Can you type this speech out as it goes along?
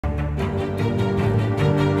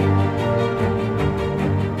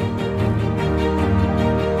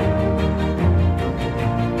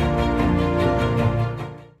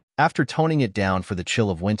After toning it down for the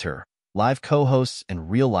chill of winter, live co-hosts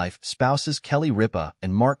and real-life spouses Kelly Ripa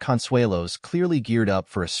and Mark Consuelos clearly geared up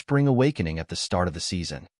for a spring awakening at the start of the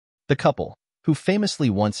season. The couple, who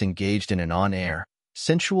famously once engaged in an on-air,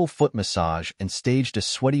 sensual foot massage and staged a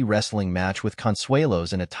sweaty wrestling match with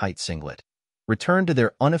Consuelos in a tight singlet, returned to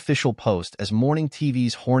their unofficial post as morning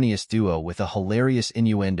TV's horniest duo with a hilarious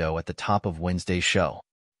innuendo at the top of Wednesday's show.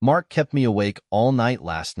 "Mark kept me awake all night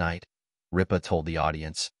last night," Ripa told the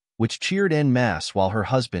audience, which cheered en masse while her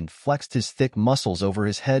husband flexed his thick muscles over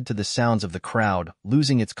his head to the sounds of the crowd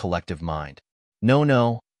losing its collective mind.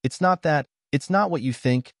 No, it's not that. It's not what you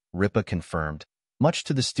think," Ripa confirmed, much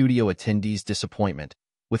to the studio attendees' disappointment,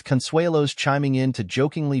 with Consuelos chiming in to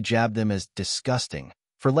jokingly jab them as disgusting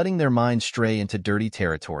for letting their minds stray into dirty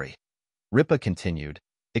territory. Ripa continued,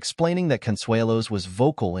 explaining that Consuelos was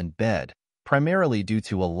vocal in bed, primarily due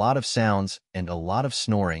to a lot of sounds and a lot of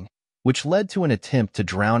snoring, which led to an attempt to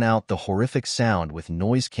drown out the horrific sound with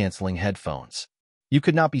noise-canceling headphones. "You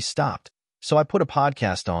could not be stopped, so I put a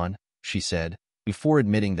podcast on," she said, before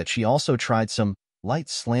admitting that she also tried some light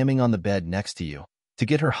slamming on the bed next to you to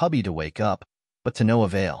get her hubby to wake up, but to no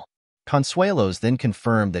avail. Consuelos then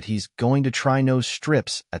confirmed that he's going to try nose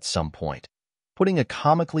strips at some point, putting a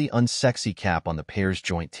comically unsexy cap on the pair's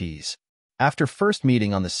joint tease. After first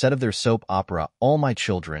meeting on the set of their soap opera All My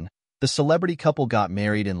Children, the celebrity couple got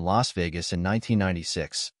married in Las Vegas in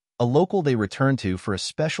 1996, a local they returned to for a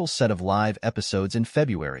special set of live episodes in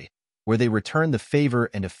February, where they returned the favor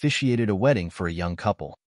and officiated a wedding for a young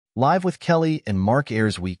couple. Live with Kelly and Mark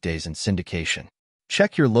airs weekdays in syndication.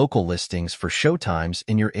 Check your local listings for showtimes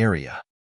in your area.